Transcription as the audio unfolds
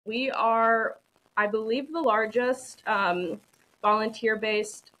We are, I believe, the largest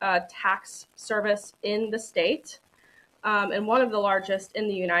volunteer-based tax service in the state, and one of the largest in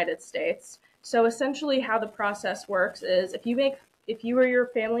the United States. So essentially how the process works is if you or your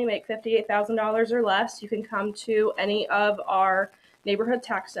family make $58,000 or less, you can come to any of our neighborhood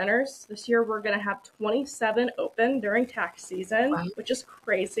tax centers. This year we're going to have 27 open during tax season, Wow. which is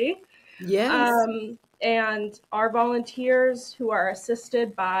crazy. Yes. And our volunteers who are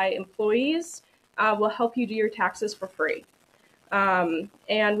assisted by employees will help you do your taxes for free.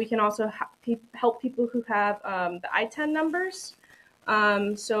 And we can also help people who have the I-10 numbers.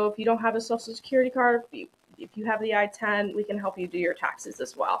 So if you don't have a Social Security card, if you have the I-10, we can help you do your taxes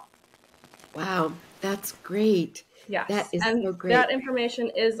as well. Wow, that's great. Yes, That is and so great. that information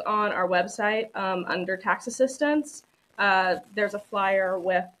is on our website under tax assistance. There's a flyer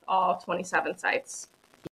with all 27 sites.